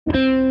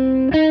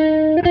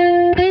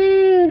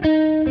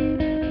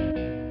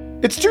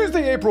It's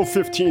Tuesday, April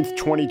 15th,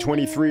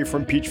 2023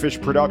 from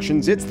Peachfish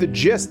Productions. It's The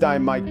Gist.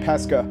 I'm Mike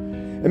Pesca.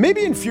 And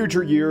maybe in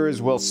future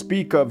years we'll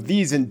speak of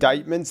these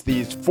indictments,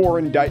 these four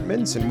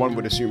indictments, and one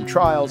would assume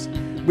trials,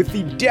 with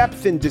the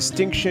depth and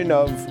distinction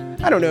of,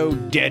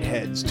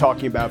 deadheads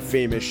talking about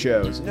famous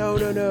shows. No,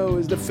 it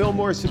was the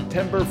Fillmore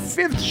September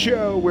 5th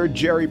show where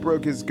Jerry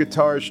broke his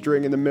guitar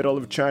string in the middle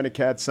of China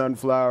Cat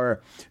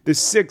Sunflower. The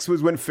 6th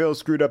was when Phil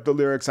screwed up the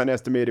lyrics on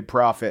Estimated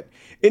Profit.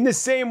 In the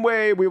same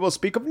way, we will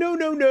speak of,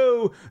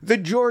 the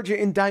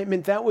Georgia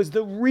indictment. That was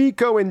the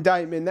RICO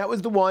indictment. That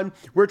was the one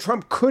where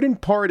Trump couldn't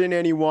pardon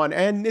anyone.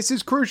 And this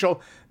is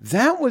crucial.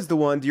 That was the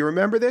one, do you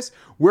remember this?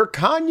 Where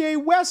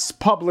Kanye West's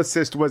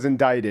publicist was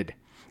indicted.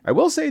 I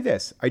will say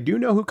this, I do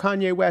know who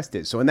Kanye West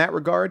is. So in that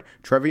regard,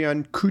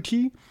 Trevian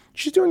Kuti,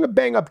 she's doing a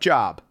bang-up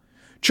job.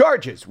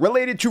 Charges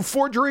related to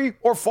forgery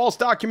or false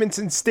documents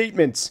and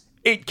statements,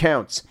 8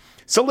 counts.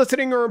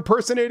 Soliciting or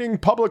impersonating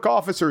public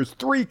officers,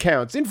 3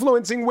 counts.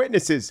 Influencing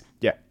witnesses,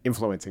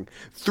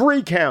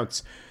 3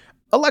 counts.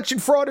 Election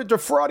fraud or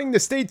defrauding the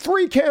state,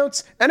 3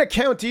 counts, and a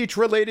count each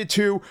related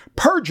to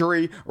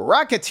perjury,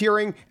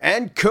 racketeering,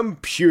 and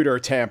computer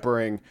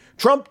tampering.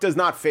 Trump does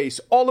not face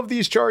all of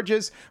these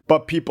charges,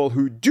 but people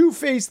who do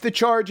face the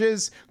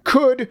charges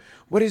could,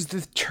 what is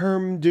the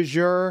term du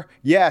jour?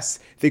 Yes,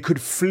 they could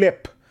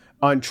flip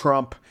on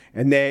Trump,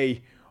 and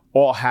they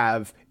all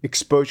have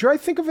exposure. I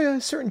think of a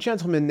certain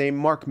gentleman named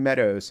Mark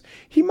Meadows.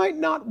 He might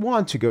not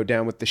want to go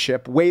down with the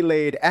ship,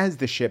 waylaid as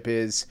the ship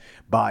is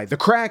by the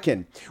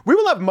Kraken. We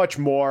will have much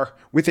more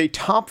with a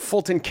top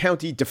Fulton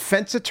County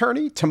defense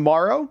attorney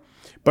tomorrow.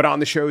 But on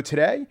the show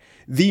today,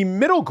 the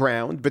middle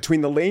ground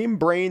between the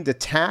lame-brained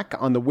attack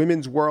on the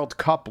Women's World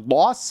Cup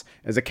loss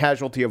as a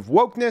casualty of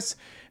wokeness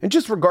and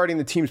just regarding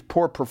the team's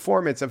poor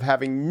performance of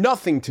having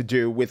nothing to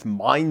do with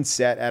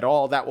mindset at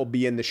all. That will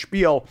be in the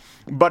spiel.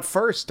 But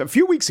first, a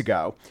few weeks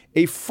ago,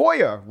 a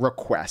FOIA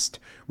request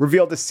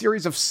revealed a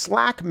series of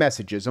Slack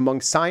messages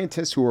among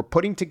scientists who were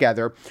putting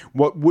together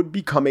what would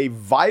become a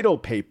vital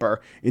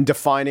paper in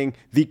defining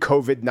the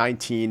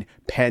COVID-19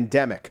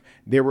 pandemic.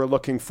 They were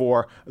looking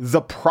for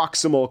the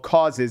proximal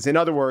causes. In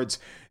other words,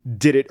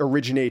 did it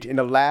originate in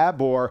a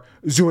lab or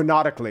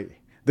zoonotically?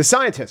 The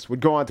scientists would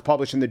go on to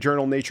publish in the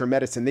journal Nature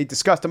Medicine. They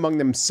discussed among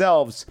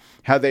themselves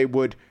how they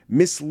would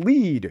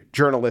mislead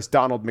journalist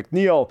Donald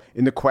McNeil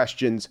in the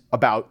questions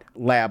about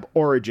lab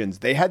origins.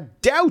 They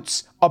had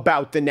doubts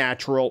about the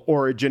natural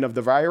origin of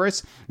the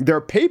virus.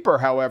 Their paper,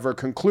 however,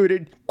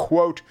 concluded,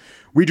 quote,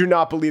 "We do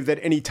not believe that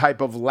any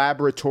type of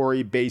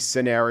laboratory-based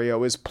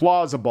scenario is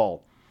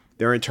plausible."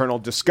 Their internal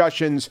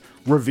discussions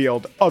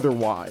revealed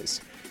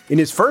otherwise. In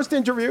his first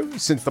interview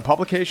since the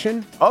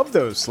publication of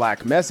those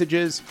Slack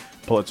messages,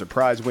 Pulitzer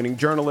Prize-winning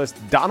journalist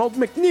Donald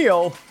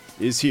McNeil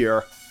is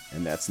here,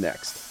 and that's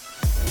next.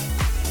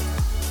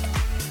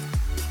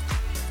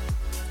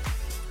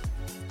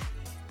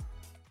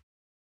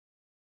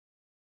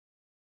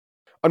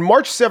 On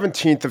March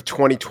 17th of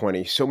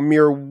 2020, so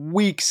mere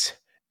weeks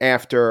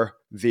after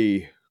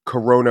the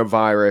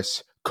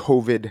coronavirus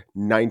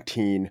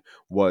COVID-19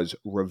 was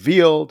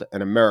revealed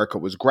and America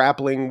was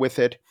grappling with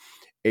it,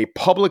 a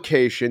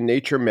publication,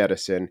 Nature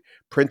Medicine,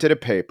 printed a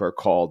paper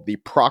called The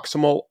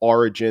Proximal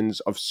Origins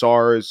of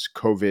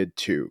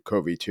SARS-CoV-2.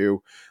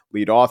 CoV-2.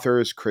 Lead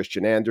authors,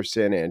 Christian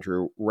Anderson,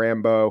 Andrew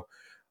Rambo,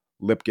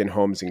 Lipkin,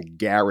 Holmes, and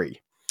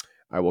Gary.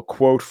 I will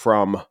quote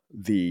from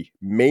the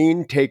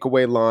main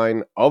takeaway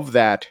line of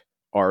that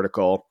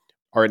article.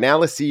 Our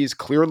analyses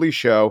clearly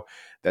show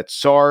that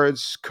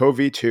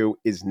SARS-CoV-2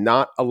 is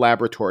not a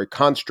laboratory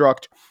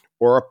construct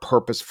or a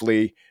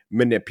purposefully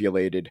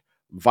manipulated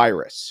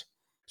virus.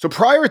 So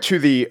prior to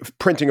the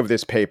printing of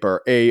this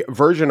paper, a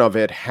version of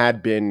it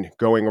had been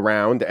going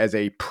around as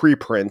a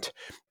preprint.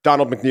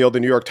 Donald McNeil, the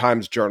New York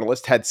Times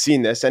journalist, had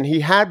seen this, and he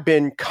had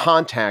been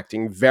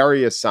contacting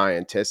various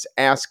scientists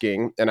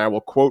asking, and I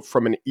will quote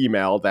from an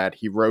email that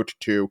he wrote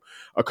to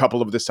a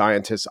couple of the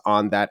scientists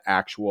on that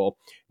actual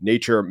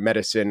Nature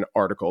Medicine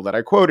article that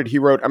I quoted. He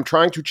wrote, "I'm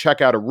trying to check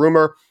out a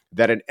rumor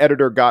that an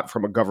editor got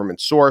from a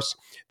government source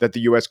that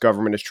the U.S.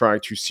 government is trying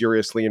to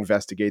seriously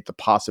investigate the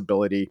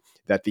possibility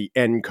that the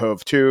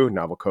nCoV-2,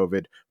 novel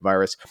COVID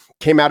virus,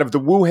 came out of the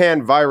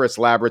Wuhan virus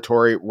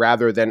laboratory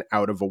rather than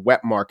out of a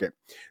wet market.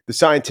 The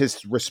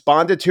scientists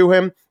responded to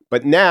him,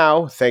 but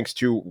now, thanks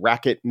to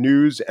Racket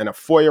News and a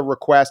FOIA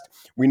request,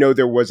 we know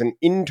there was an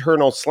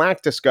internal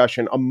Slack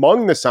discussion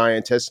among the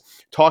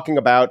scientists talking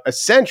about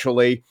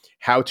essentially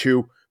how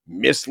to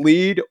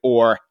mislead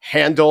or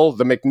handle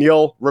the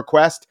McNeil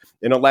request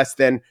in a less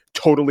than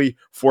totally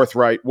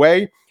forthright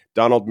way.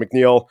 Donald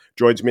McNeil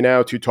joins me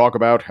now to talk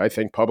about, I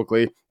think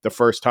publicly, the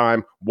first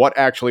time, what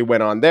actually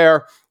went on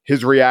there,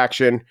 his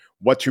reaction,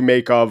 what to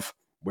make of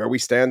where we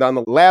stand on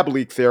the lab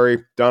leak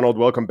theory. Donald,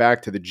 welcome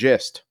back to The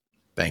Gist.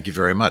 Thank you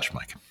very much,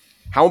 Mike.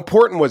 How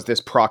important was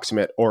this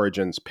Proximate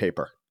Origins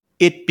paper?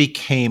 It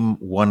became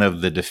one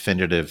of the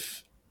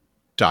definitive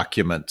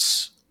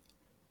documents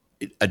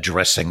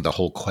addressing the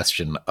whole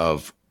question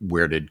of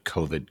where did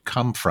COVID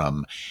come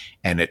from.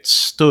 And it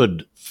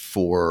stood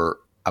for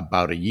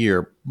about a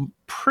year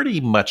pretty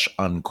much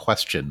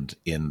unquestioned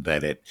in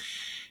that it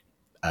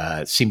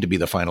seemed to be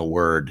the final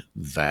word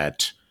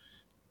that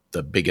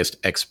the biggest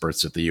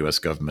experts that the US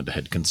government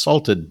had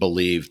consulted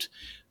believed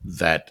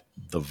that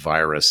the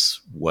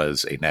virus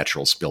was a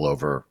natural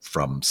spillover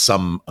from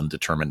some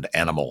undetermined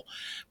animal,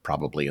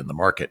 probably in the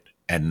market,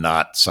 and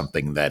not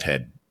something that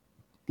had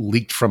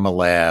leaked from a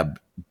lab,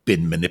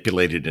 been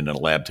manipulated in a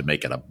lab to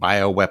make it a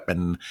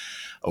bioweapon,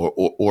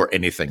 or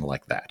anything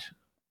like that.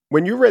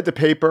 When you read the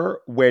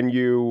paper, when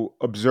you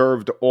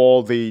observed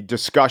all the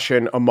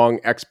discussion among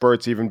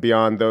experts, even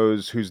beyond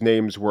those whose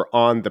names were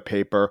on the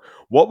paper,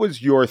 what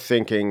was your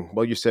thinking?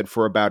 Well, you said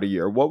for about a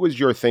year. What was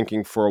your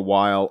thinking for a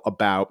while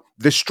about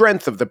the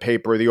strength of the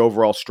paper, the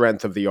overall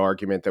strength of the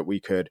argument that we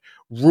could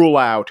rule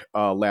out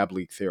lab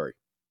leak theory?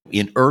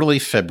 In early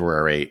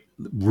February,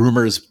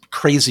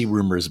 crazy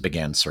rumors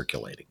began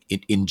circulating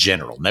in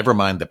general, never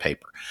mind the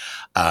paper.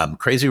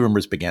 Crazy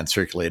rumors began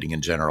circulating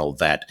in general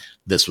that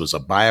this was a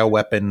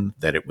bioweapon,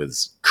 that it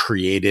was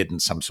created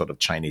in some sort of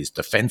Chinese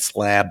defense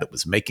lab that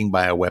was making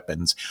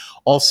bioweapons.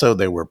 Also,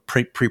 there were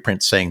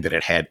preprints saying that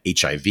it had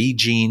HIV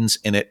genes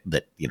in it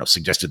that,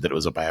 suggested that it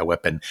was a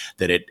bioweapon,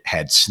 that it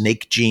had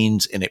snake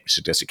genes in it,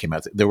 suggested it came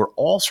out. There were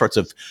all sorts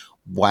of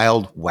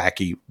wild,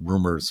 wacky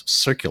rumors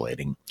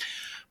circulating.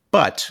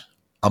 But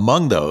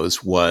among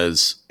those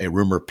was a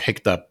rumor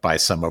picked up by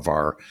some of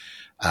our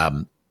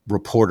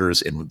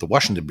reporters in the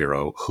Washington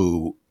bureau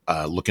who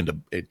look into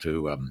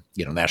who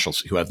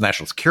have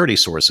national security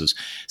sources,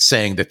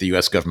 saying that the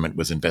U.S. government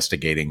was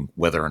investigating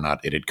whether or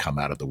not it had come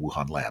out of the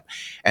Wuhan lab,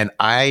 and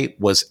I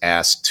was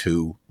asked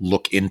to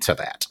look into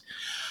that,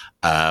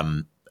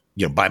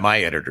 by my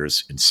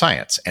editors in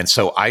Science, and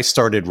so I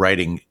started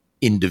writing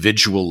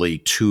individually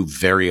to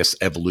various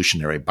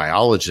evolutionary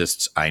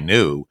biologists I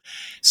knew,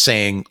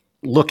 saying,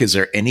 look, is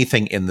there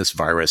anything in this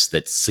virus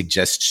that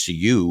suggests to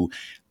you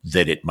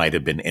that it might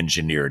have been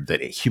engineered,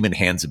 that human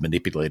hands have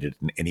manipulated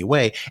it in any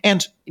way?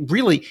 And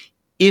really,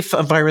 if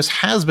a virus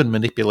has been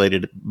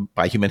manipulated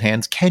by human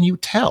hands, can you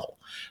tell?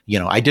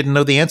 I didn't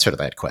know the answer to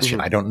that question.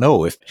 Mm-hmm. I don't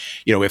know if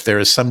there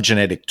is some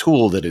genetic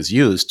tool that is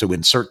used to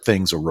insert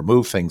things or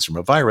remove things from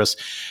a virus,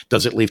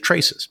 does it leave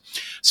traces?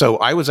 So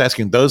I was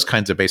asking those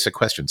kinds of basic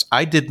questions.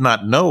 I did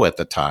not know at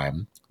the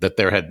time that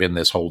there had been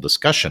this whole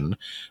discussion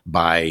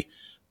by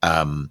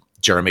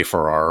Jeremy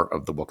Farrar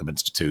of the Wellcome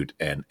Institute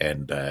and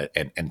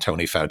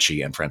Tony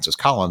Fauci and Francis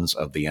Collins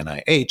of the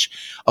NIH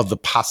of the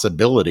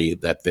possibility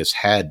that this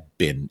had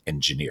been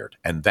engineered.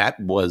 And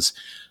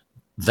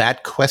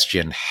that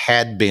question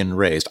had been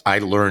raised. I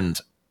learned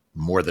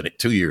more than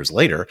 2 years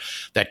later,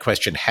 that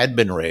question had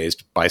been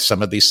raised by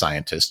some of these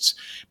scientists,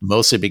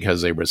 mostly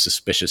because they were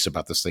suspicious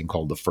about this thing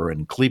called the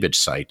furin cleavage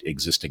site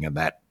existing in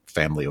that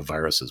family of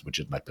viruses, which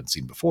had not been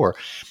seen before.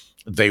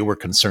 They were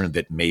concerned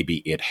that maybe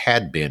it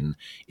had been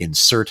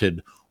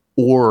inserted,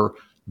 or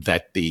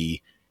that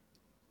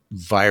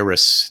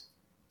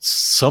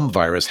some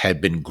virus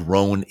had been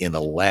grown in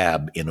a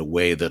lab in a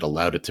way that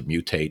allowed it to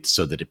mutate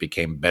so that it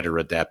became better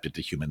adapted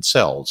to human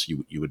cells.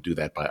 You would do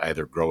that by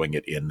either growing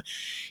it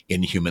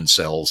in human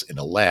cells in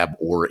a lab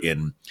or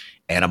in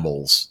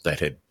animals that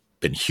had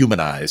been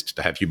humanized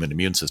to have human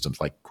immune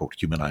systems, like, quote,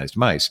 humanized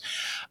mice,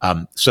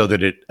 so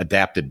that it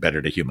adapted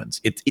better to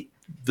humans.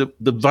 The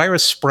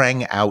virus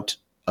sprang out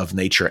of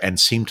nature and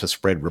seemed to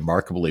spread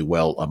remarkably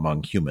well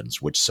among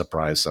humans, which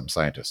surprised some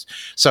scientists.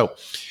 So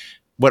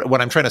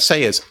what I'm trying to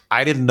say is,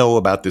 I didn't know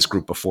about this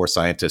group before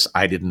scientists.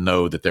 I didn't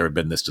know that there had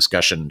been this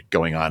discussion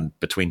going on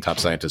between top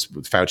scientists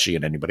with Fauci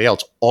and anybody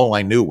else. All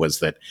I knew was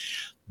that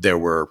there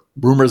were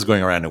rumors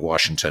going around in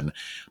Washington,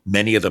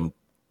 many of them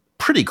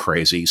pretty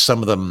crazy,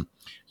 some of them,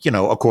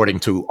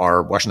 according to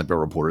our Washington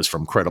Bureau reporters,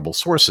 from credible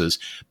sources,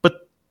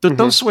 but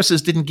those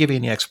sources didn't give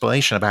any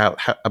explanation about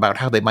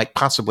how they might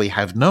possibly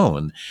have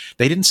known.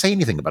 They didn't say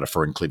anything about a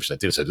furin cleavage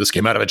site. They said this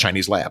came out of a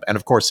Chinese lab. And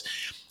of course,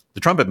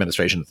 the Trump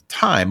administration at the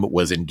time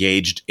was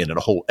engaged in a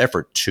whole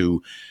effort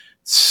to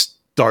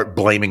start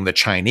blaming the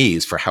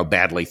Chinese for how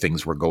badly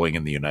things were going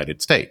in the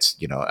United States,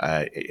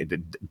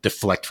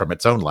 deflect from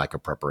its own lack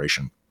of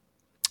preparation.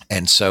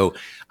 And so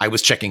I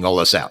was checking all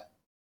this out.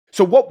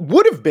 So what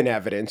would have been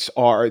evidence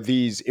are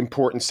these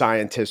important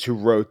scientists who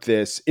wrote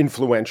this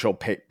influential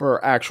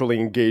paper actually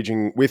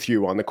engaging with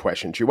you on the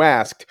questions you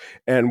asked.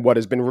 And what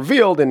has been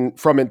revealed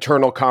from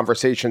internal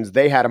conversations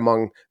they had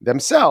among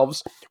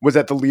themselves was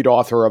that the lead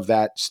author of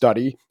that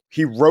study,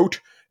 he wrote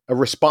a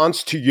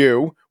response to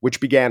you, which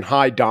began,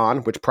 "Hi, Don,"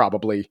 which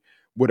probably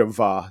would have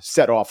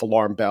set off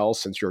alarm bells,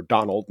 since you're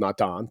Donald, not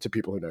Don, to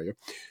people who know you.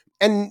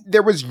 And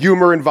there was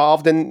humor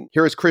involved. And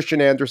here is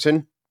Christian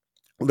Anderson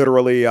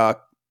literally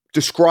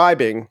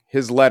describing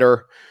his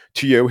letter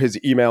to you, his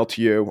email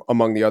to you,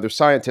 among the other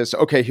scientists.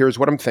 "Okay, here's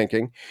what I'm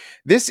thinking.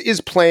 This is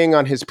playing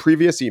on his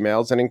previous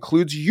emails and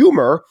includes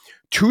humor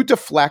to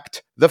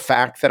deflect the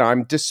fact that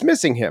I'm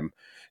dismissing him.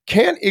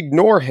 Can't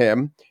ignore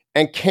him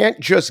and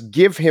can't just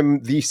give him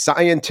the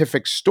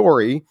scientific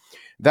story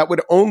that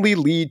would only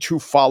lead to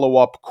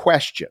follow-up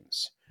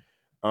questions.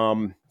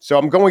 So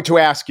I'm going to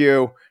ask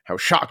you how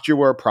shocked you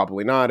were,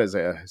 probably not as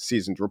a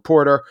seasoned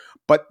reporter,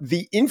 but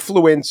the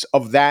influence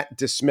of that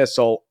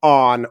dismissal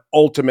on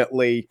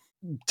ultimately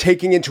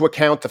taking into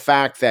account the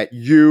fact that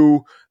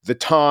you, the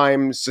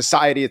Times,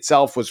 society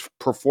itself was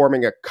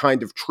performing a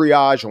kind of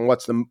triage on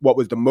what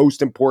was the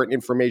most important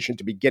information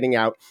to be getting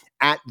out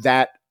at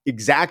that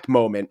exact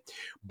moment.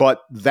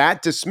 But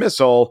that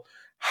dismissal,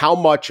 how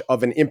much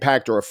of an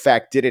impact or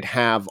effect did it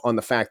have on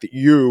the fact that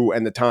you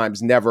and the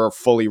Times never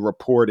fully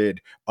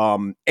reported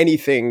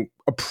anything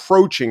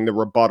approaching the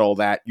rebuttal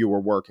that you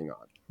were working on?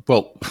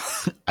 Well,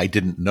 I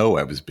didn't know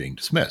I was being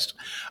dismissed.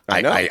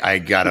 I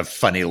got a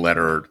funny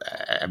letter,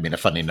 a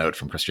funny note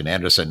from Christian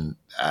Anderson.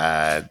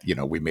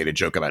 We made a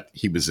joke about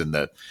he was in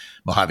the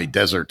Mojave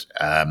Desert.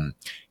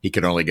 He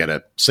could only get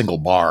a single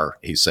bar,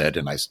 he said.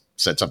 And I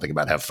said something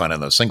about have fun in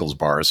those singles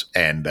bars.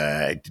 And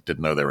I didn't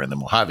know they were in the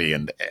Mojave.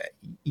 And,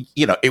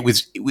 it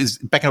was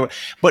back in.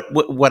 But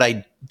what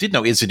I did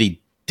know is that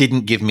he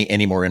didn't give me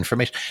any more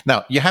information.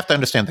 Now, you have to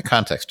understand the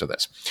context of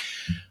this.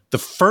 The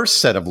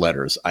first set of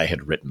letters I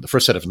had written, the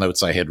first set of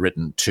notes I had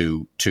written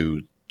to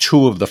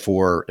two of the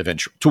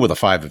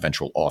five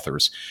eventual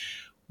authors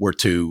were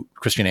to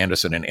Christian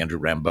Anderson and Andrew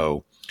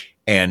Rambeau.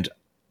 And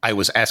I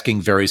was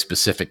asking very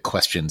specific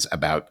questions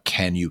about,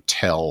 can you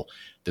tell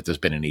that there's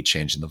been any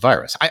change in the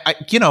virus?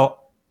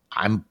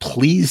 I'm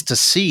pleased to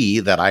see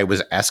that I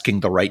was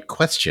asking the right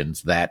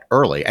questions that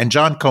early. And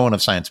John Cohen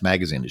of Science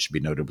Magazine, it should be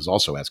noted, was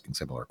also asking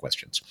similar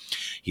questions.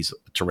 He's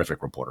a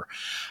terrific reporter.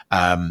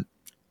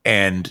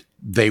 And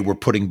they were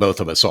putting both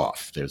of us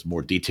off. There's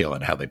more detail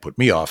on how they put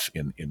me off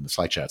in the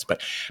Slack chats.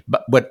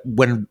 But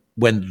when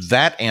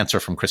that answer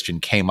from Christian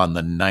came on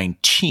the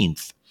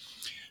 19th,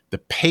 the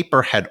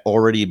paper had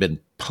already been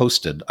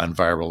posted on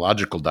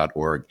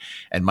virological.org,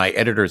 and my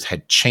editors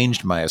had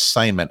changed my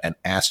assignment and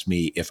asked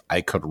me if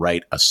I could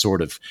write a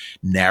sort of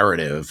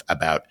narrative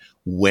about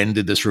when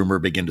did this rumor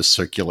begin to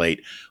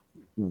circulate,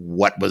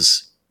 what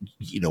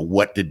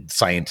did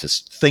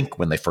scientists think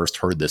when they first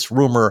heard this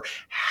rumor?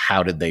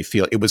 How did they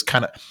feel? It was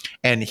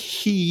and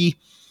he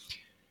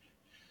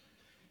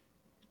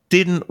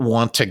didn't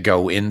want to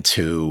go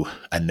into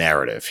a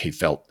narrative. He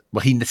felt,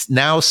 well, he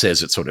now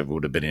says it sort of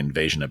would have been an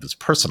invasion of his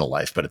personal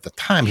life, but at the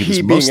time he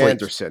was mostly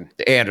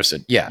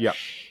Anderson. Yeah. Yep.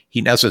 He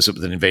now says it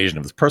was an invasion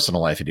of his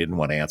personal life. He didn't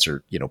want to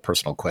answer,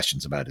 personal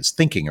questions about his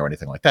thinking or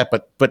anything like that.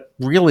 But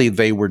really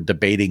they were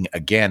debating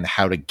again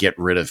how to get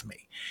rid of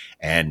me.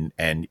 And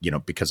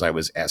because I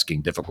was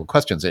asking difficult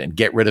questions and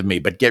get rid of me,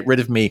 but get rid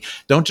of me.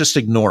 Don't just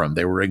ignore them.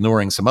 They were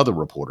ignoring some other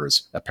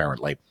reporters,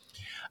 apparently.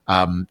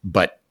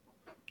 But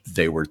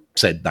they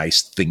said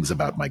nice things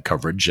about my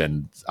coverage.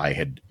 And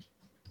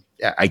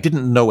I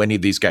didn't know any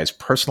of these guys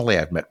personally.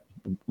 I've met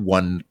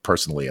one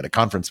personally at a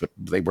conference, but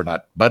they were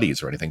not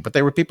buddies or anything. But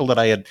they were people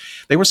that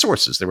they were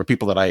sources. They were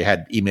people that I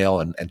had email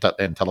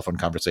and telephone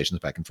conversations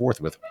back and forth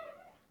with.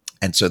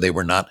 And so they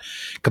were not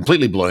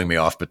completely blowing me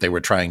off, but they were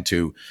trying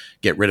to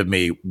get rid of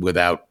me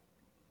without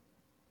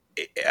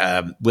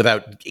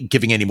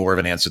giving any more of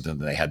an answer than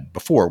they had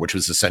before, which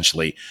was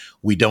essentially,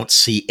 we don't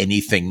see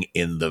anything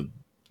in the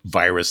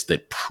virus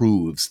that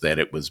proves that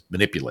it was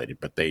manipulated.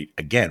 But they,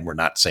 again, were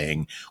not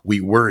saying,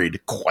 we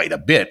worried quite a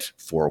bit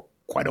for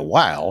quite a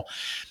while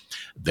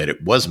that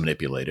it was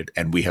manipulated,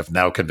 and we have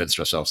now convinced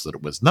ourselves that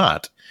it was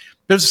not.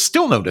 There's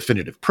still no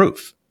definitive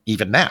proof,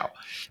 even now.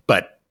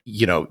 But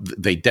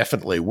they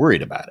definitely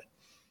worried about it.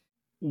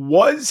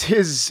 Was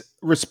his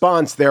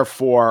response,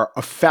 therefore,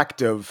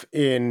 effective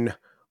in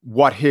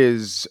what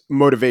his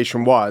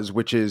motivation was,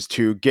 which is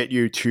to get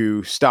you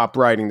to stop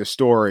writing the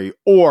story?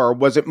 Or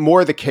was it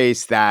more the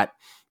case that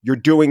you're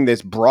doing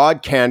this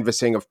broad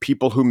canvassing of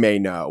people who may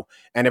know,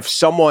 and if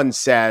someone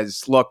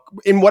says, look,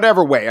 in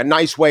whatever way, a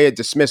nice way, a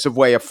dismissive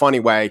way, a funny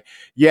way,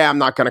 yeah, I'm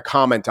not going to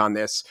comment on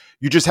this.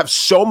 You just have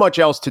so much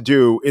else to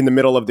do in the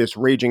middle of this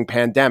raging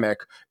pandemic.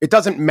 It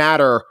doesn't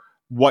matter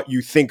what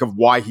you think of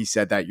why he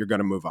said that, you're going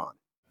to move on.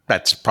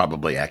 That's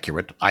probably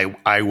accurate. I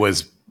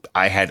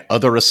had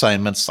other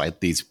assignments,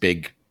 like these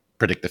big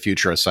predict the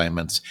future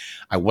assignments.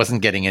 I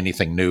wasn't getting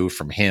anything new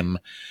from him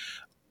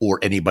or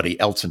anybody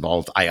else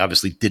involved. I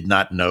obviously did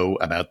not know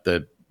about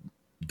the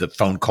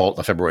phone call,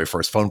 the February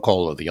 1st phone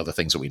call, or the other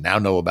things that we now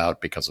know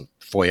about because of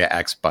FOIA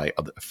acts by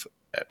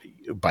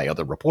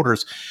other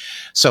reporters.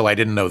 So I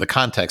didn't know the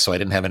context, so I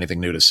didn't have anything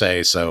new to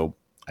say. So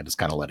I just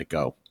kind of let it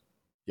go.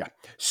 Yeah.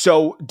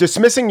 So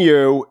dismissing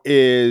you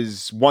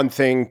is one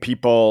thing.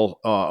 People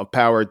of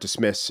power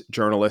dismiss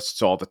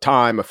journalists all the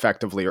time,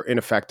 effectively or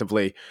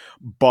ineffectively.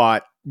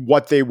 But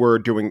what they were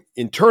doing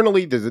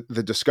internally,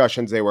 the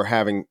discussions they were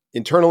having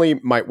internally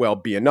might well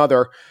be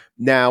another.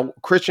 Now,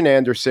 Christian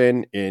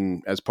Anderson,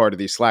 as part of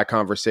these Slack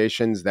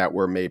conversations that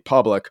were made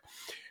public,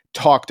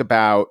 talked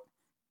about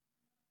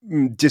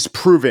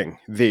disproving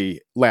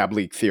the lab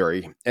leak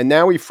theory. And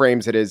now he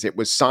frames it as it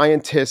was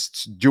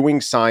scientists doing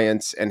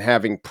science and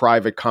having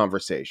private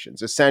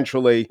conversations.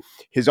 Essentially,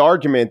 his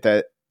argument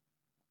that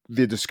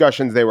the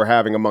discussions they were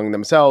having among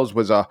themselves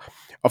was a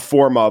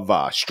form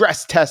of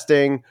stress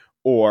testing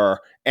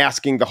or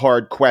asking the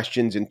hard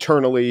questions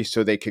internally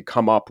so they could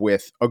come up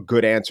with a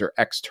good answer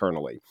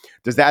externally.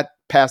 Does that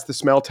pass the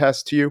smell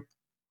test to you?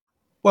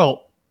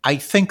 Well, I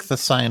think the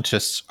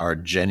scientists are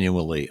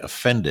genuinely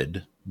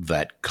offended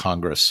that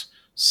Congress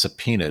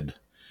subpoenaed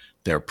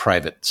their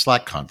private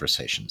Slack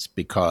conversations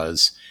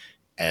because,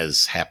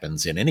 as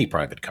happens in any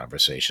private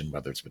conversation,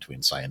 whether it's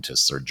between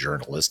scientists or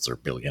journalists or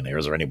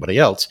billionaires or anybody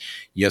else,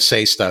 you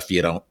say stuff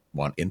you don't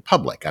want in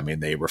public. I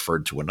mean, they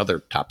referred to another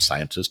top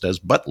scientist as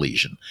butt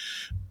lesion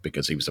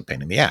because he was a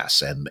pain in the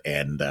ass, and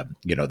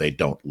they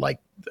don't like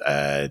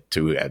they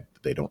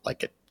don't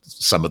like it.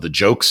 Some of the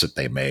jokes that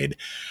they made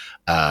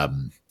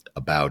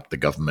about the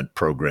government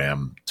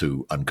program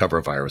to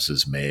uncover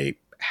viruses may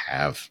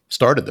have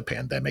started the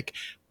pandemic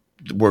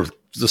were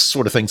the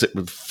sort of things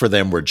that for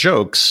them were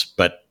jokes,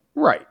 but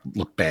right,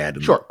 look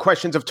bad. Sure.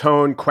 Questions of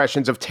tone,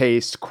 questions of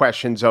taste,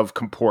 questions of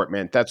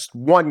comportment. That's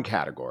one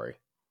category.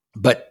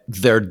 But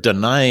they're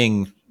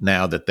denying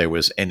now that there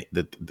was any,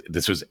 that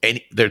this was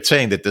any, they're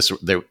saying that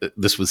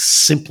this was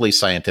simply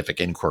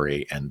scientific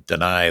inquiry, and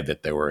deny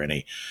that there were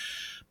any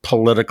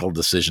political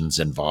decisions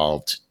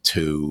involved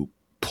to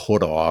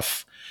put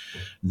off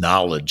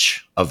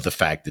knowledge of the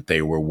fact that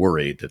they were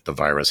worried that the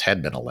virus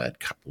had been a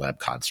lab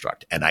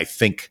construct. And I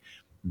think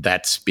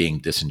that's being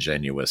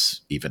disingenuous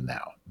even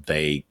now.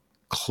 They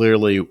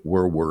clearly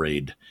were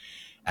worried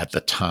at the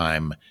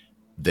time.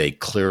 They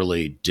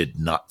clearly did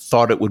not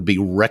thought it would be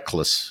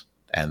reckless.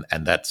 And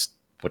that's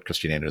what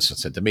Christine Anderson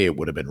said to me. It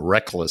would have been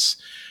reckless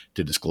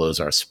to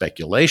disclose our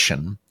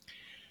speculation.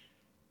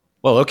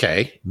 Well,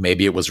 okay,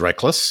 maybe it was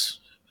reckless.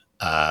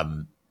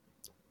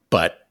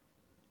 But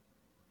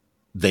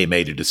they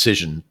made a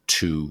decision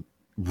to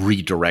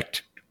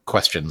redirect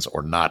questions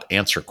or not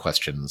answer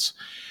questions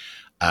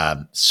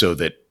so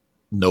that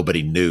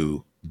nobody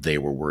knew they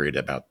were worried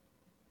about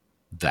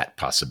that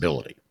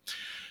possibility.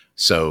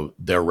 So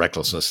their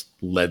recklessness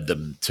led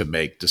them to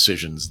make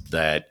decisions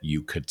that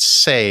you could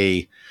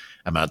say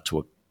amount to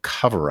a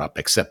cover-up,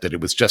 except that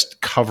it was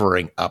just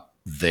covering up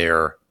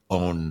their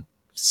own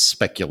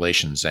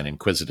speculations and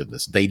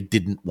inquisitiveness. They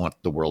didn't want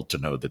the world to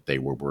know that they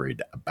were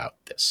worried about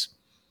this.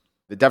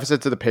 The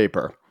deficits of the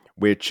paper,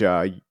 which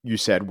you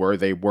said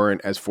they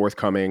weren't as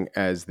forthcoming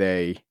as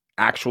they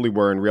actually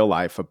were in real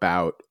life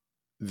about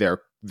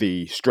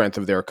the strength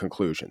of their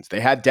conclusions. They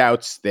had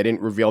doubts. They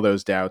didn't reveal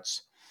those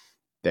doubts.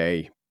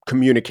 They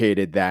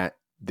communicated that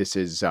this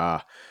is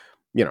a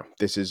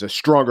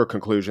stronger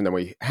conclusion than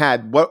we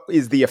had. What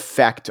is the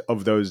effect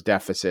of those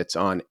deficits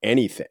on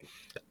anything?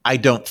 I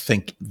don't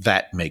think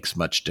that makes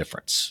much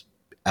difference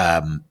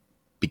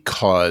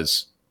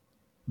because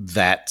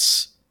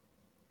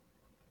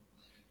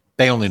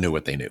they only knew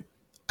what they knew.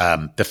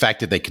 The fact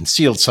that they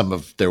concealed some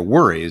of their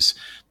worries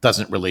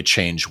doesn't really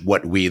change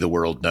what we, the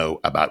world, know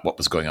about what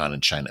was going on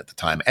in China at the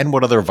time and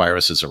what other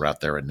viruses are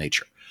out there in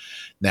nature.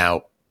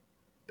 Now,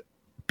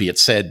 be it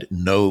said,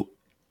 no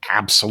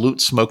absolute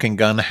smoking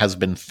gun has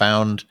been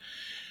found,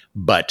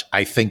 but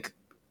I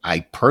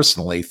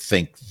personally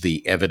think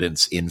the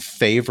evidence in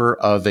favor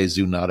of a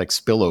zoonotic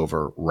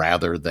spillover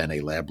rather than a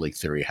lab leak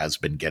theory has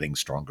been getting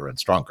stronger and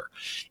stronger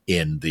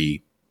in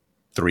the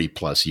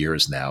 3+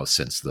 years now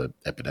since the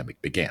epidemic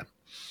began.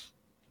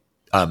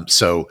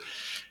 So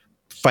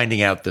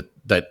finding out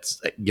that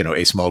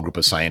a small group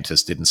of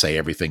scientists didn't say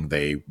everything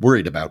they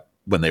worried about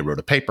when they wrote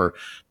a paper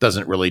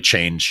doesn't really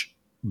change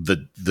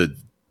the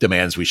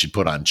demands we should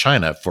put on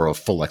China for a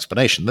full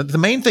explanation. The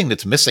main thing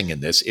that's missing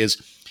in this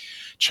is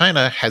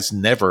China has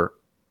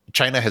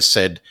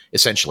said,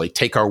 essentially,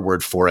 take our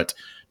word for it,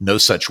 no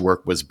such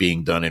work was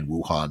being done in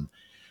Wuhan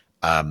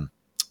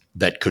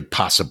that could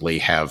possibly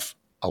have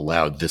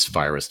allowed this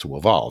virus to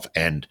evolve.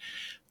 And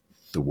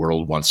the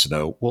world wants to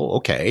know, well,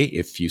 okay,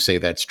 if you say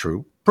that's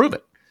true, prove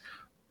it.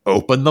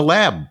 Open the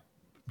lab,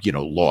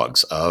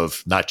 logs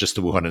of not just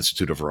the Wuhan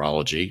Institute of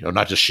Virology, or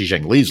not just Xi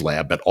Zhengli's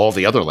lab, but all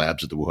the other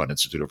labs at the Wuhan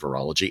Institute of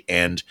Virology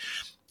and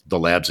the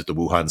labs at the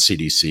Wuhan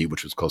CDC,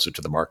 which was closer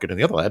to the market, and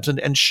the other labs,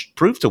 and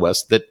prove to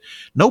us that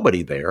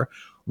nobody there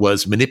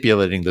was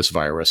manipulating this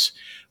virus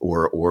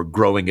or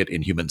growing it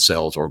in human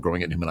cells or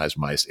growing it in humanized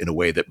mice in a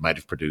way that might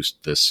have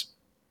produced this.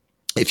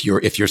 If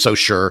you're so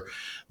sure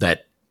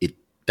that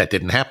that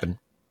didn't happen,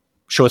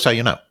 show us how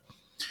you know.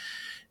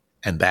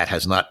 And that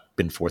has not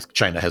been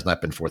China has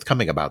not been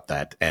forthcoming about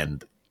that.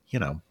 And,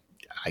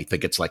 I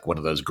think it's like one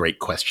of those great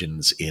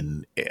questions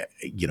in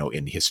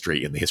the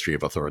history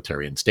of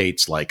authoritarian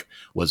states, like,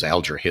 was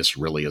Alger Hiss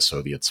really a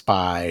Soviet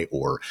spy,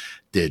 or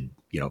did,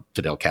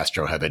 Fidel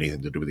Castro have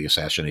anything to do with the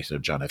assassination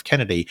of John F.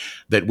 Kennedy,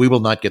 that we will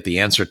not get the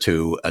answer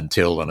to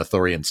until an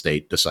authoritarian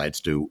state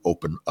decides to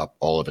open up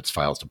all of its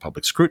files to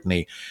public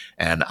scrutiny.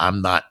 And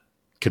I'm not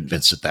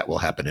convinced that will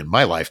happen in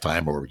my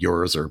lifetime or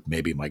yours or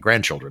maybe my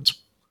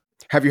grandchildren's.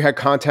 Have you had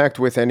contact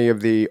with any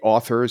of the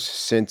authors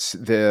since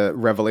the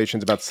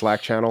revelations about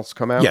Slack channels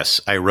come out? Yes,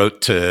 I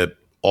wrote to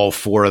all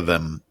 4 of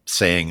them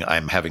saying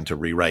I'm having to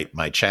rewrite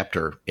my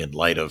chapter in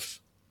light of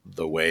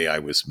the way I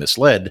was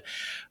misled.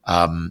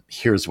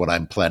 Here's what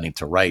I'm planning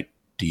to write.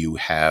 Do you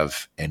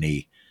have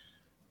any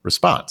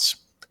response?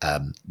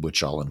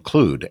 Which I'll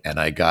include. And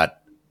I got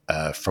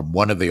From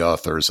one of the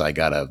authors, I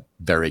got a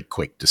very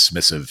quick,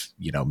 dismissive,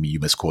 you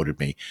misquoted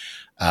me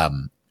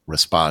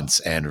response.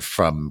 And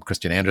from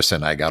Christian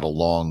Andersen, I got a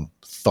long,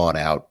 thought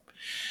out,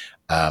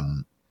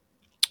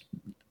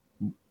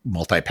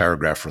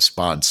 multi-paragraph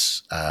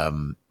response,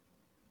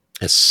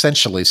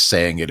 essentially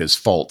saying it is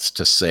false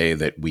to say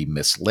that we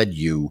misled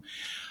you,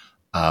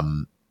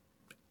 and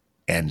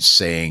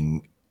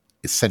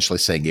essentially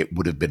saying it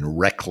would have been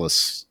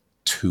reckless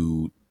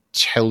to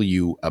tell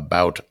you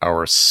about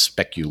our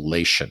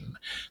speculation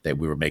that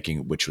we were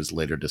making, which was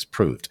later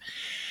disproved.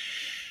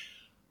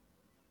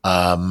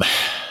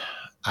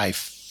 I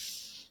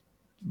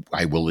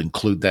will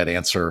include that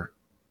answer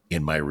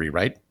in my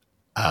rewrite.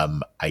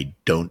 I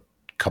don't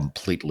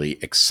completely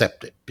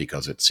accept it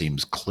because it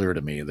seems clear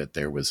to me that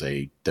there was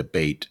a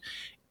debate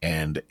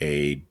and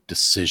a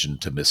decision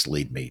to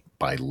mislead me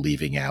by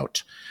leaving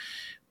out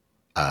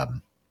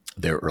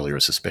their earlier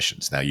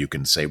suspicions. Now, you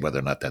can say whether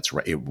or not that's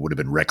right. It would have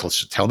been reckless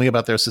to tell me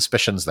about their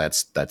suspicions.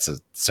 That's a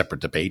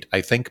separate debate, I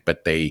think.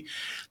 But they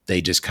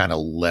just kind of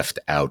left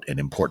out an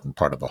important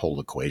part of the whole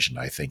equation,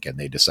 I think, and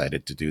they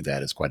decided to do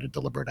that as quite a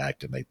deliberate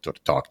act. And they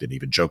talked and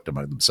even joked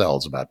among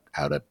themselves about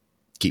how to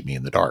keep me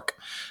in the dark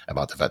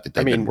about the fact that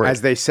they didn't work.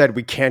 As they said,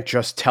 we can't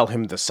just tell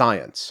him the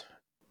science.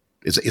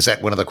 Is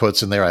that one of the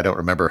quotes in there? I don't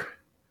remember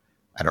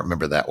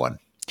that one.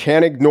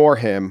 Can't ignore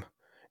him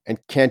and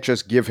can't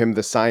just give him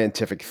the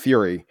scientific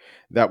theory.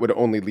 That would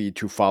only lead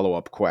to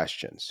follow-up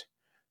questions.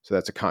 So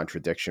that's a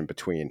contradiction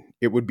between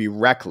it would be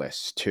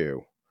reckless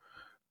to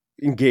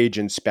engage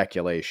in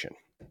speculation.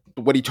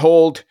 What he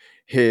told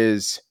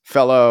his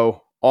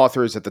fellow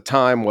authors at the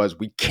time was,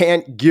 we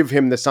can't give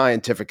him the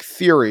scientific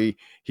theory.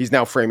 He's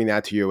now framing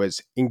that to you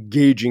as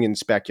engaging in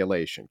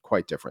speculation.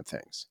 Quite different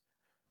things.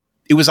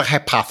 It was a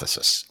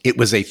hypothesis. It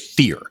was a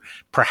fear.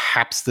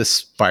 Perhaps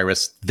this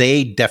virus,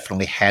 they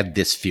definitely had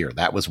this fear.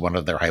 That was one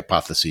of their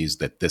hypotheses,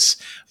 that this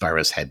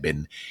virus had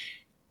been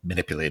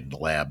manipulated in the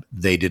lab.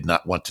 They did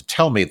not want to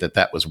tell me that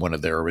that was one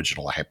of their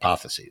original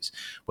hypotheses.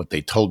 What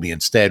they told me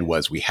instead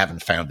was, we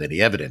haven't found any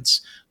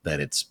evidence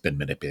that it's been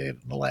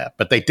manipulated in the lab.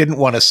 But they didn't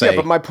want to say... Yeah,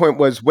 but my point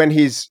was, when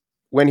he's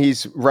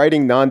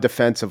writing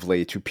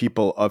non-defensively to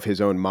people of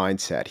his own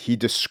mindset, he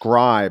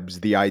describes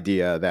the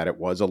idea that it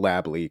was a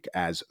lab leak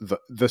as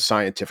the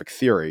scientific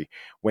theory.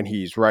 When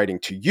he's writing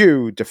to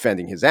you,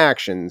 defending his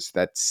actions,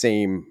 that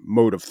same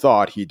mode of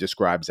thought he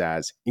describes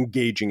as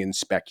engaging in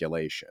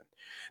speculation.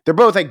 They're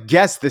both, I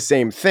guess, the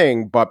same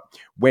thing, but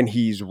when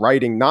he's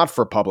writing not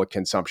for public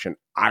consumption,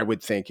 I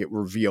would think it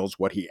reveals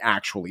what he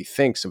actually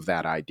thinks of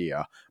that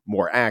idea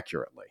more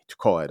accurately, to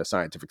call it a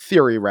scientific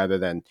theory rather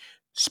than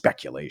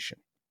speculation.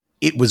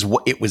 It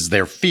was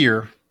their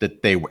fear that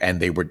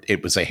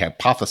it was a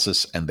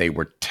hypothesis, and they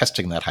were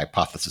testing that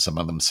hypothesis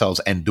among themselves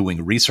and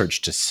doing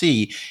research to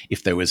see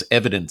if there was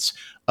evidence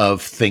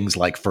of things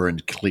like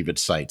furin cleavage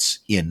sites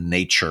in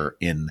nature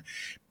in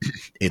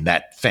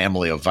that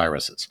family of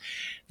viruses.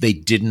 They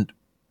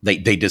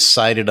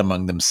decided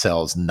among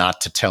themselves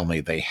not to tell me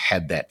they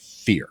had that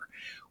fear,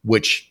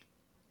 which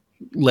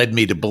led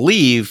me to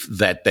believe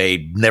that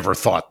they never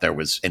thought there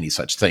was any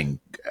such thing,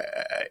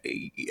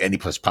 any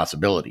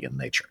possibility in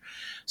nature.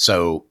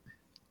 So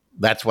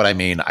that's what I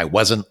mean. I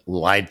wasn't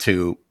lied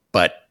to,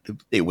 but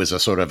it was a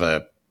sort of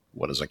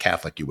what as a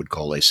Catholic you would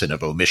call a sin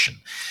of omission.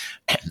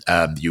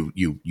 You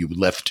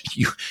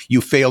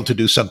failed to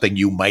do something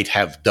you might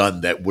have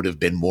done that would have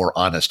been more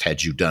honest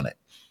had you done it.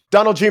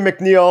 Donald G.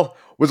 McNeil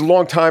was a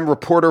longtime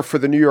reporter for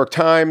the New York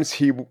Times.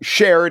 He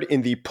shared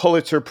in the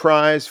Pulitzer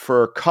Prize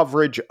for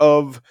coverage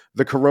of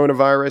the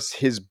coronavirus.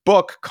 His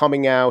book,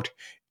 coming out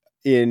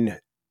in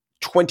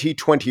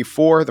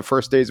 2024, the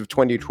first days of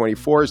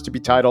 2024, is to be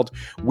titled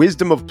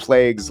Wisdom of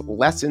Plagues,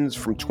 Lessons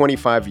from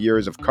 25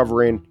 Years of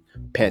Covering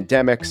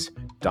Pandemics.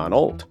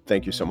 Donald,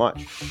 thank you so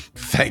much.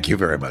 Thank you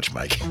very much,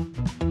 Mike.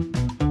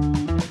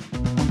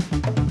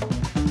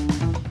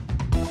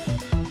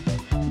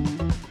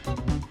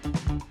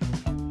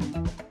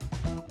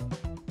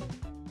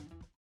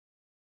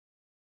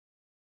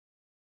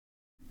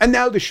 And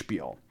now the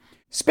spiel.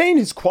 Spain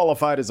has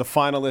qualified as a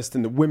finalist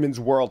in the Women's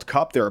World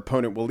Cup. Their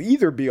opponent will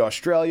either be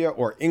Australia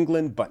or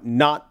England, but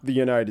not the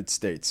United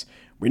States.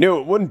 We knew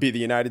it wouldn't be the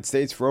United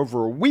States for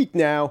over a week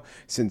now,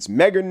 since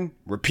Megan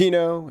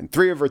Rapinoe and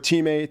 3 of her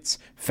teammates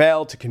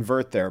failed to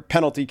convert their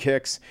penalty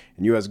kicks,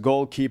 and U.S.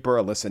 goalkeeper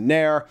Alyssa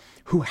Nair,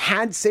 who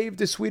had saved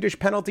a Swedish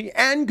penalty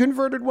and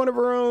converted one of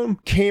her own,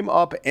 came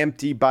up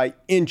empty by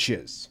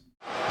inches.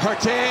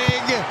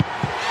 Hurting!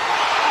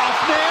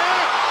 Off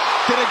Nair!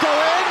 Did it go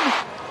in?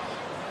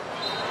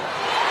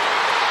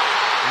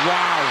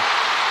 Wow.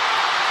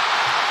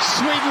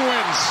 Sweden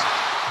wins.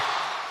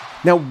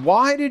 Now,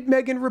 why did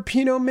Megan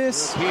Rapinoe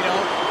miss?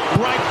 Rapinoe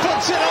right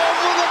foots it over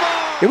the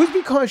bar. It was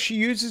because she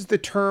uses the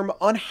term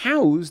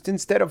unhoused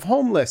instead of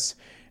homeless.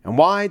 And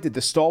why did the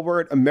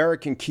stalwart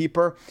American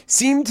keeper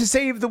seem to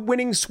save the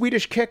winning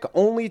Swedish kick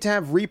only to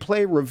have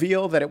replay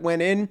reveal that it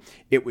went in?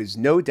 It was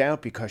no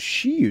doubt because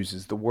she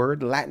uses the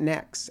word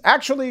Latinx.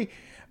 Actually,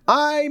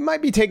 I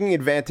might be taking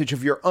advantage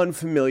of your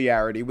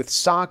unfamiliarity with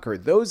soccer.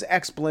 Those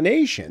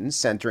explanations,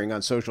 centering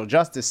on social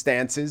justice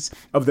stances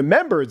of the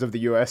members of the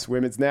U.S.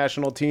 women's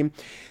national team,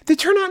 they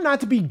turn out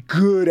not to be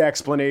good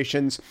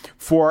explanations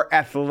for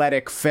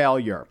athletic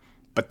failure.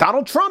 But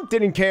Donald Trump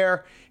didn't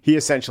care. He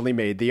essentially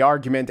made the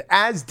argument,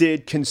 as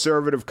did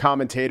conservative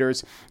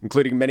commentators,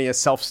 including many a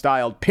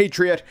self-styled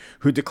patriot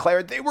who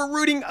declared they were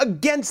rooting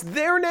against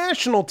their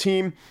national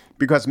team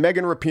because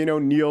Megan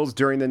Rapinoe kneels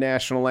during the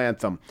national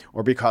anthem,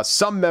 or because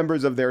some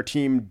members of their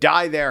team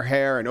dye their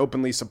hair and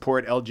openly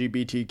support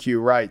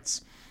LGBTQ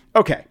rights.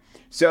 Okay,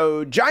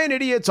 so giant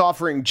idiots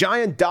offering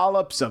giant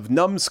dollops of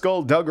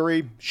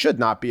numbskullduggery should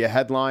not be a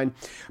headline,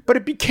 but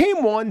it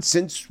became one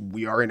since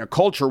we are in a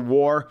culture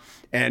war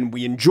and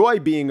we enjoy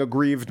being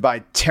aggrieved by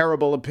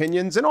terrible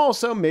opinions, and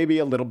also maybe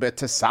a little bit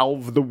to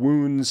salve the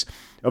wounds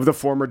of the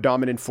former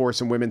dominant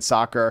force in women's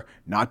soccer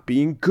not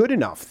being good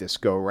enough this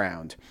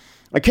go-round.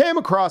 I came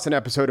across an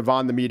episode of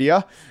On the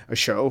Media, a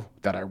show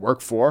that I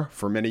worked for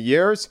many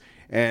years,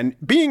 and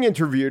being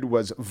interviewed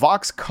was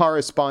Vox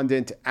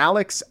correspondent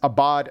Alex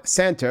Abad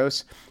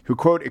Santos, who,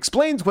 quote,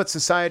 explains what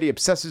society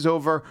obsesses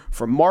over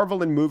from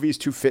Marvel and movies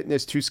to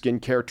fitness to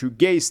skincare to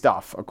gay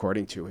stuff,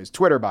 according to his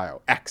Twitter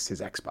bio,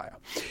 his ex bio.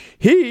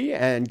 He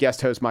and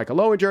guest host Michael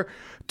Lowinger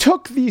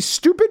took the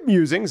stupid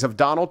musings of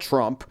Donald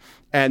Trump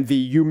and the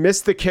you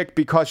missed the kick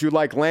because you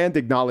like land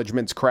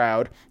acknowledgements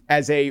crowd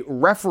as a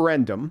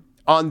referendum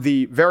on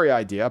the very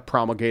idea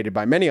promulgated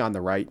by many on the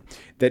right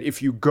that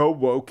if you go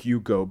woke, you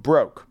go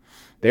broke.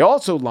 They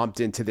also lumped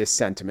into this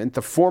sentiment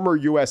the former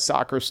U.S.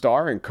 soccer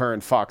star and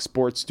current Fox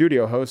Sports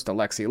studio host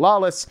Alexi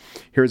Lalas.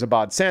 Here's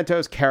Abad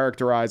Santos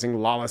characterizing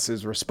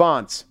Lalas's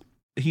response.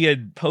 He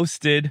had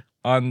posted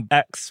on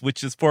X,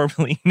 which is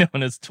formerly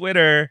known as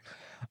Twitter,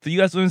 the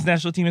U.S. women's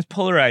national team is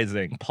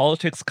polarizing.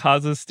 Politics,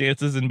 causes,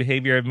 stances, and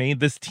behavior have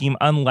made this team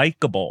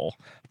unlikable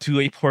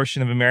to a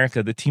portion of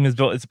America. The team has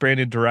built its brand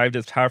and derived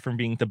its power from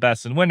being the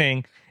best and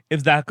winning.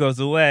 If that goes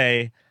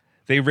away,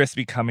 they risk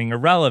becoming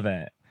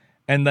irrelevant.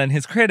 And then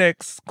his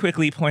critics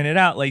quickly pointed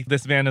out, like,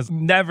 this man has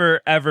never,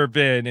 ever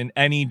been in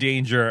any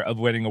danger of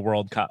winning a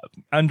World Cup.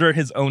 Under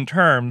his own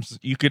terms,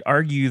 you could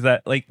argue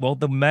that, like, well,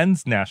 the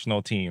men's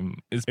national team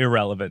is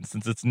irrelevant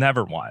since it's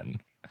never won.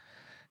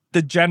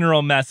 The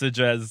general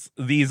message is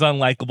these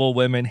unlikable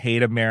women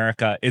hate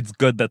America. It's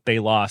good that they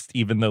lost,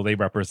 even though they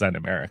represent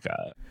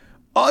America.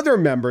 Other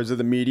members of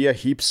the media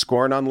heap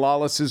scorn on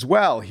Lawless as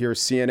well. Here's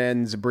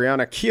CNN's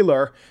Brianna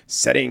Keeler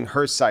setting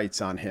her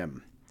sights on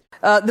him.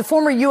 The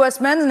former U.S.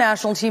 men's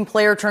national team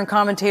player turned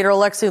commentator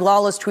Alexi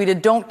Lalas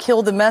tweeted, "Don't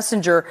kill the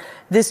messenger.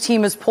 This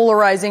team is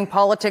polarizing.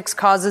 Politics,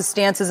 causes,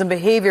 stances, and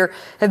behavior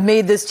have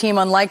made this team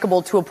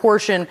unlikable to a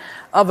portion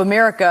of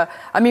America."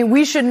 I mean,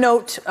 we should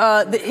note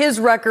that his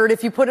record,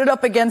 if you put it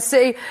up against,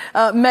 say,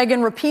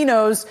 Megan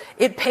Rapinoe's,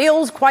 it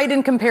pales quite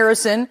in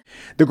comparison.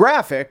 The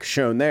graphic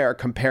shown there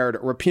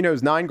compared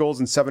Rapinoe's 9 goals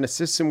and 7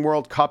 assists in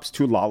World Cups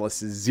to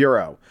Lawless's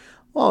 0.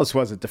 Lawless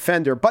was a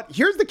defender, but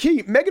here's the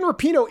key. Megan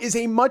Rapinoe is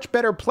a much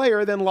better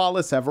player than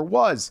Lawless ever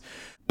was.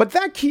 But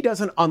that key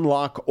doesn't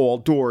unlock all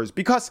doors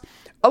because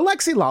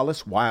Alexi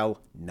Lalas,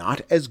 while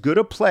not as good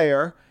a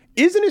player,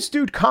 is an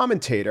astute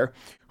commentator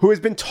who has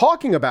been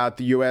talking about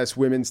the U.S.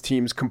 women's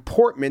team's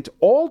comportment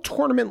all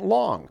tournament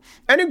long.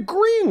 And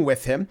agreeing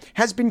with him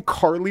has been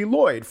Carly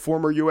Lloyd,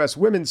 former U.S.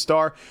 women's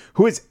star,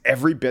 who is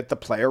every bit the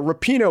player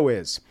Rapinoe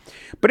is.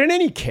 But in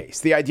any case,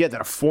 the idea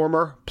that a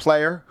former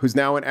player who's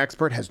now an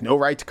expert has no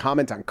right to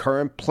comment on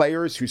current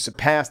players who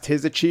surpassed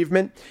his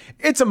achievement,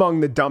 it's among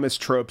the dumbest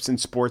tropes in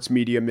sports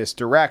media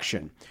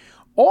misdirection.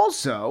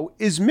 Also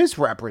is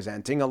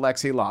misrepresenting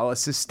Alexi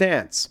Lalas'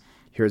 stance.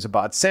 Here's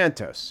Abad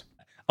Santos.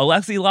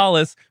 Alexi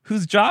Lalas,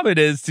 whose job it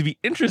is to be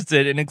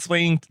interested in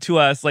explaining to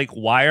us, like,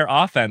 why our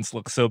offense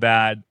looks so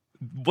bad,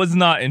 was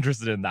not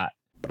interested in that.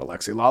 But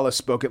Alexi Lalas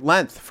spoke at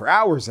length for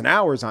hours and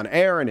hours on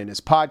air and in his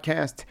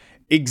podcast,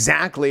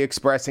 exactly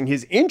expressing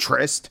his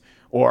interest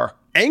or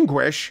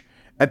anguish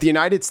at the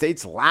United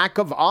States' lack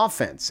of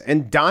offense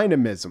and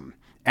dynamism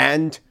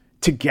and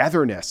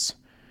togetherness.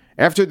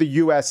 After the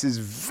U.S.'s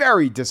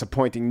very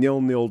disappointing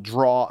 0-0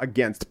 draw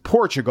against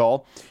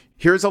Portugal,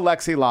 here's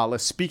Alexi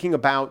Lalas speaking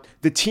about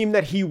the team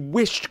that he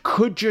wished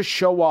could just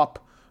show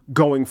up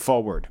going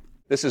forward.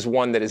 This is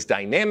one that is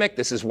dynamic.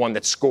 This is one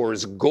that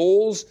scores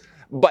goals.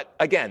 But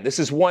again, this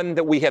is one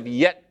that we have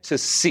yet to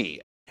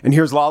see. And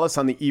here's Lalas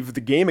on the eve of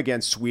the game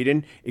against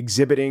Sweden,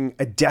 exhibiting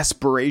a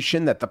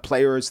desperation that the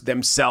players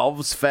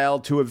themselves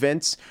failed to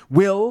evince.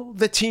 Will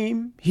the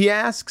team, he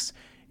asks,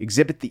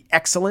 exhibit the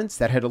excellence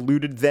that had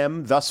eluded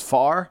them thus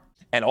far?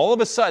 And all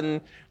of a sudden,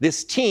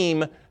 this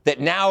team that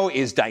now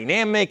is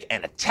dynamic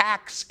and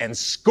attacks and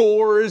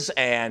scores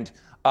and,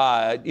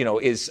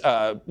 is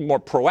more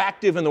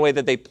proactive in the way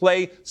that they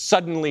play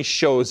suddenly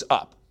shows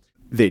up.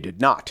 They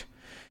did not.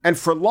 And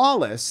for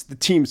Lalas, the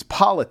team's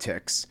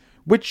politics,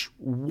 which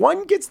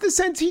one gets the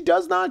sense he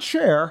does not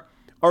share,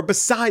 are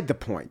beside the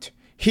point.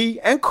 He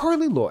and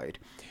Carly Lloyd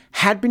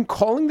had been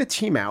calling the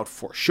team out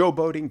for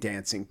showboating,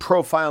 dancing,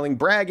 profiling,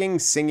 bragging,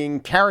 singing,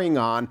 carrying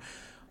on,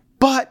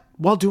 but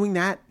while doing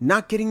that,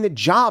 not getting the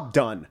job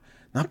done,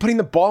 not putting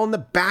the ball in the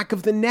back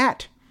of the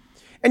net.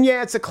 And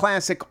yeah, it's a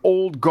classic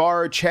old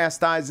guard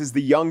chastises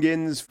the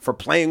youngins for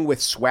playing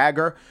with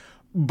swagger,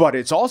 but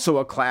it's also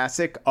a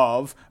classic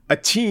of a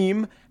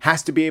team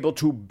has to be able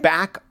to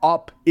back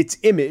up its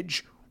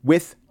image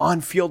with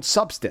on-field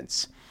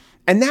substance.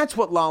 And that's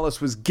what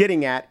Lawless was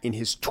getting at in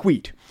his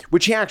tweet,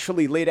 which he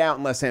actually laid out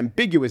in less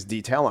ambiguous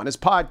detail on his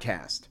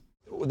podcast.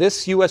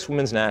 This U.S.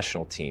 women's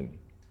national team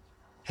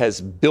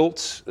has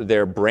built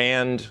their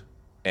brand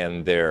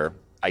and their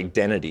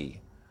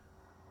identity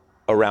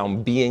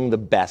around being the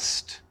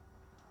best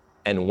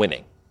and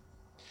winning.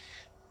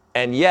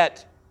 And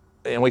yet,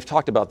 and we've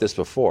talked about this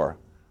before,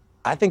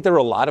 I think there are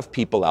a lot of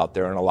people out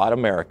there and a lot of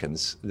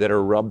Americans that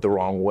are rubbed the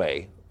wrong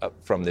way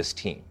from this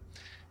team.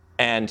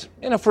 And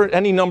for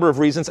any number of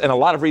reasons, and a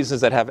lot of reasons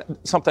that have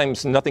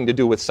sometimes nothing to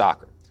do with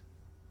soccer.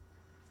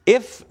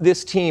 If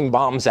this team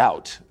bombs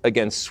out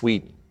against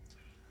Sweden,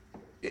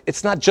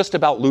 it's not just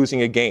about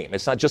losing a game.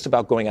 It's not just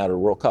about going out of the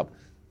World Cup.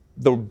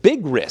 The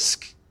big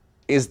risk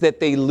is that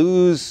they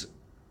lose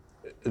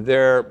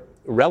their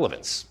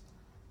relevance.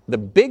 The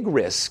big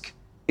risk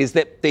is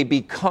that they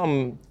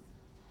become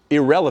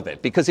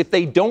irrelevant, because if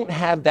they don't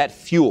have that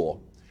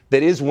fuel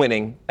that is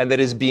winning and that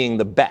is being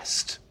the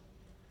best,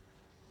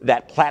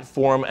 that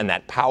platform and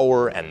that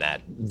power and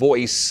that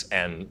voice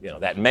and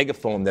that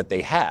megaphone that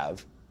they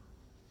have,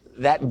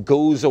 that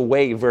goes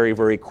away very,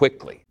 very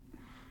quickly.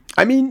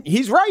 I mean,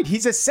 he's right.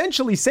 He's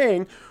essentially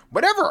saying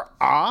whatever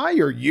I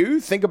or you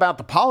think about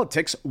the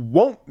politics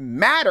won't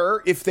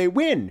matter if they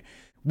win.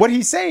 What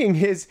he's saying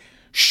is,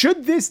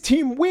 should this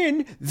team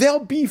win,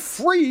 they'll be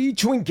free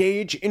to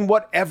engage in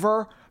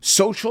whatever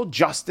social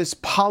justice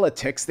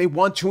politics they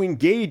want to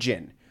engage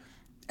in.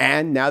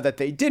 And now that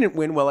they didn't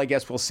win, well, I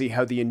guess we'll see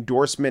how the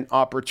endorsement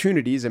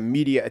opportunities and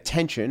media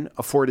attention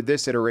afforded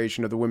this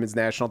iteration of the women's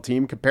national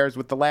team compares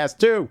with the last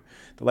two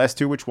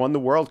which won the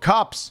World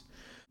Cups.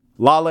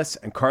 Lawless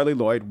and Carly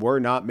Lloyd were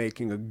not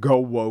making a go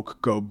woke,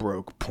 go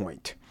broke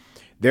point.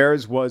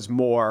 Theirs was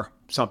more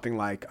something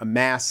like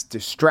amass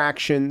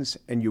distractions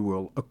and you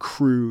will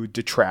accrue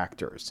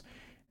detractors.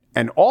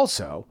 And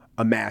also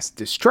amass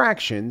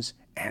distractions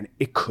and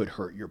it could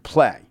hurt your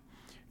play.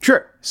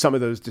 True, some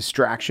of those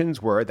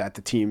distractions were that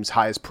the team's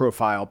highest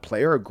profile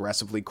player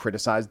aggressively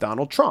criticized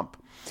Donald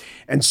Trump.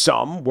 And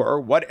some were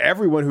what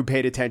everyone who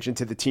paid attention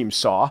to the team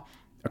saw,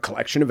 a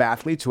collection of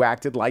athletes who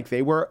acted like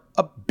they were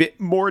a bit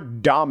more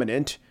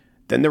dominant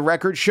than the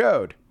record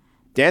showed.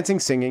 Dancing,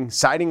 singing,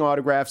 signing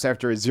autographs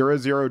after a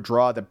 0-0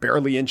 draw that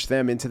barely inched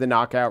them into the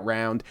knockout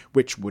round,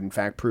 which would in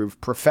fact prove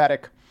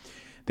prophetic.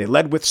 They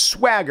led with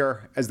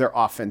swagger as their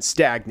offense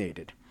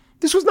stagnated.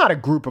 This was not a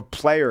group of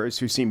players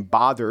who seemed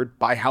bothered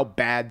by how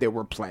bad they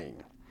were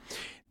playing.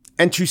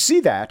 And to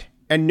see that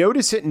and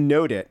notice it and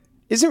note it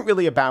isn't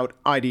really about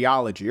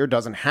ideology, or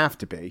doesn't have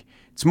to be.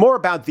 It's more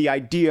about the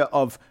idea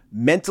of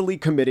mentally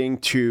committing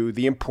to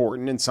the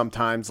important and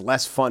sometimes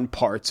less fun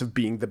parts of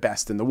being the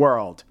best in the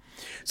world.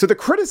 So the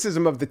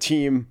criticism of the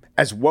team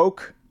as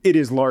woke, it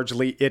is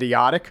largely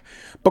idiotic,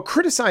 but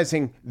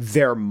criticizing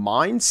their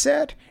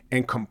mindset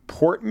and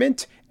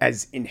comportment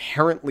as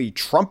inherently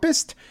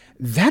Trumpist,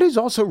 that is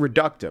also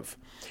reductive.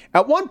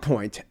 At one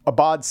point,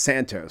 Abad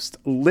Santos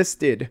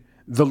listed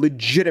the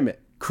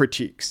legitimate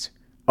critiques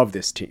of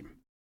this team.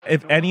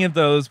 If any of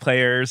those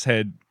players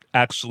had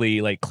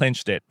actually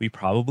clinched it, we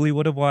probably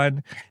would have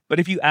won. But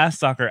if you ask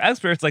soccer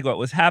experts what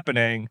was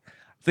happening,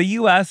 the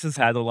U.S. has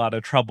had a lot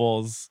of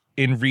troubles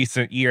in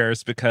recent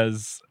years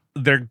because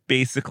they're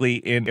basically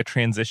in a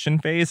transition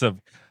phase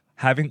of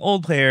having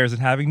old players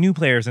and having new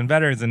players and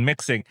veterans and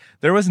mixing.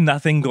 There was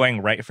nothing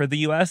going right for the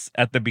U.S.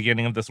 at the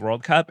beginning of this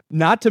World Cup.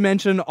 Not to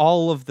mention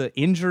all of the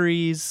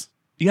injuries.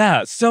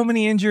 Yeah, so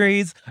many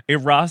injuries, a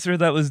roster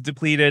that was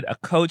depleted, a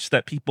coach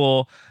that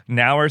people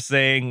now are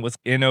saying was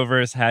in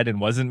over his head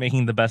and wasn't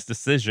making the best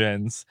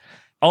decisions.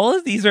 All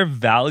of these are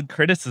valid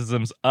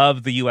criticisms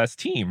of the U.S.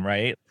 team,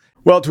 right?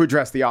 Well, to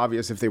address the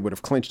obvious, if they would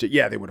have clinched it,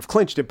 yeah, they would have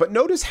clinched it. But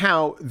notice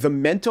how the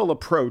mental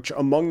approach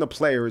among the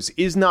players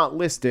is not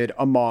listed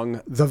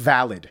among the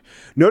valid.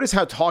 Notice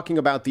how talking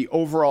about the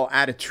overall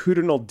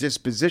attitudinal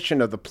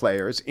disposition of the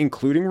players,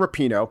 including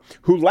Rapinoe,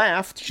 who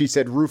laughed, she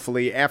said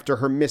ruefully, after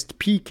her missed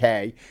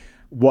PK,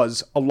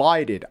 was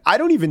elided. I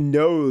don't even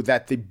know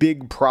that the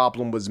big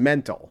problem was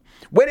mental.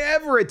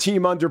 Whenever a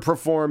team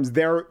underperforms,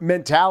 their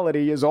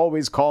mentality is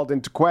always called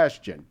into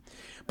question.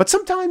 But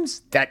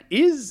sometimes that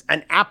is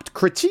an apt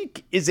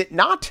critique, is it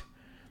not?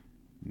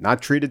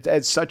 Not treated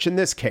as such in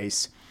this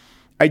case.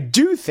 I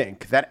do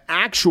think that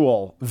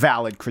actual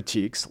valid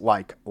critiques,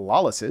 like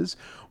Lawless's,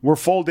 were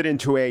folded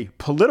into a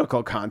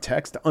political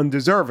context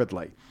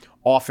undeservedly,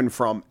 often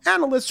from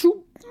analysts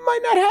who might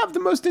not have the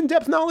most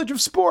in-depth knowledge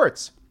of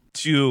sports.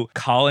 To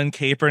Colin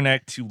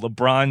Kaepernick, to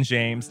LeBron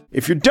James.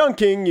 If you're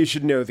dunking, you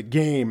should know the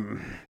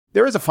game.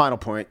 There is a final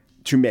point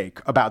to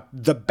make about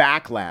the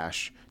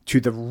backlash to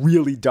the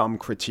really dumb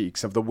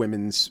critiques of the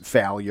women's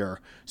failure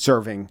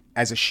serving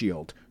as a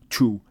shield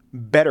to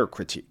better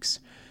critiques.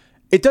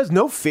 It does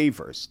no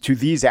favors to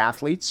these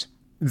athletes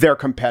their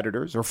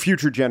competitors or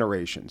future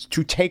generations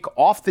to take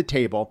off the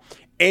table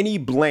any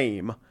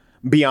blame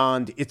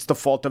beyond it's the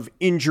fault of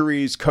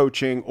injuries,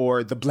 coaching,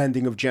 or the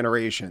blending of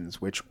generations,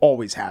 which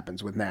always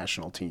happens with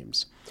national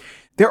teams.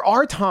 There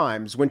are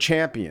times when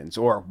champions,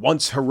 or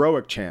once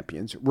heroic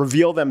champions,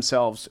 reveal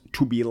themselves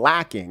to be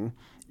lacking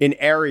in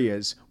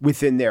areas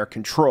within their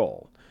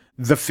control: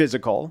 the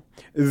physical,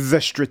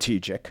 the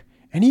strategic,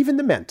 and even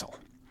the mental.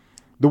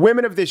 The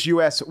women of this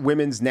U.S.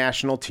 women's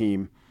national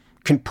team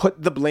can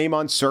put the blame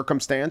on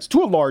circumstance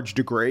to a large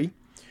degree.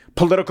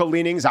 Political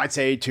leanings, I'd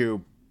say,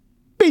 to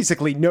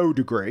basically no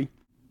degree.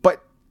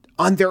 But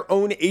on their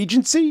own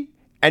agency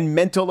and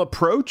mental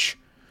approach,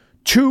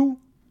 to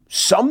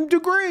some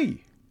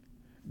degree.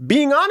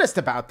 Being honest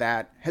about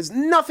that has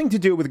nothing to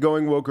do with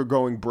going woke or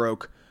going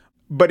broke,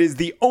 but is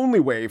the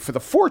only way for the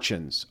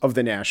fortunes of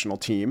the national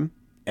team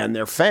and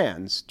their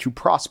fans to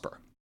prosper.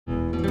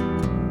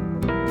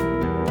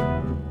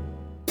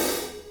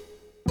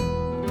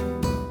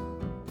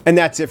 And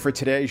that's it for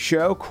today's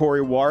show. Corey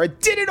Wara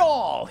did it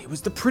all. He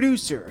was the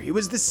producer. He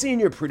was the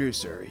senior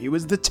producer. He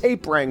was the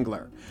tape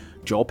wrangler.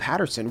 Joel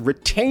Patterson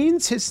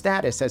retains his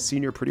status as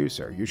senior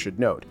producer. You should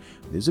note,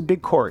 this is a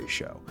big Corey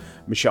show.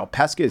 Michelle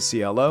Pesca is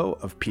CLO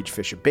of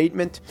Peachfish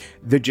Abatement.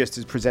 The Gist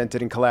is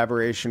presented in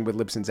collaboration with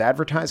Libsyn's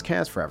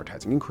AdvertiseCast. For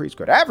advertising increase,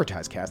 go to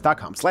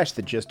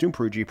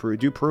advertisecast.com/thegist.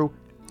 Do Peru,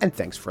 and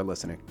thanks for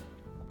listening.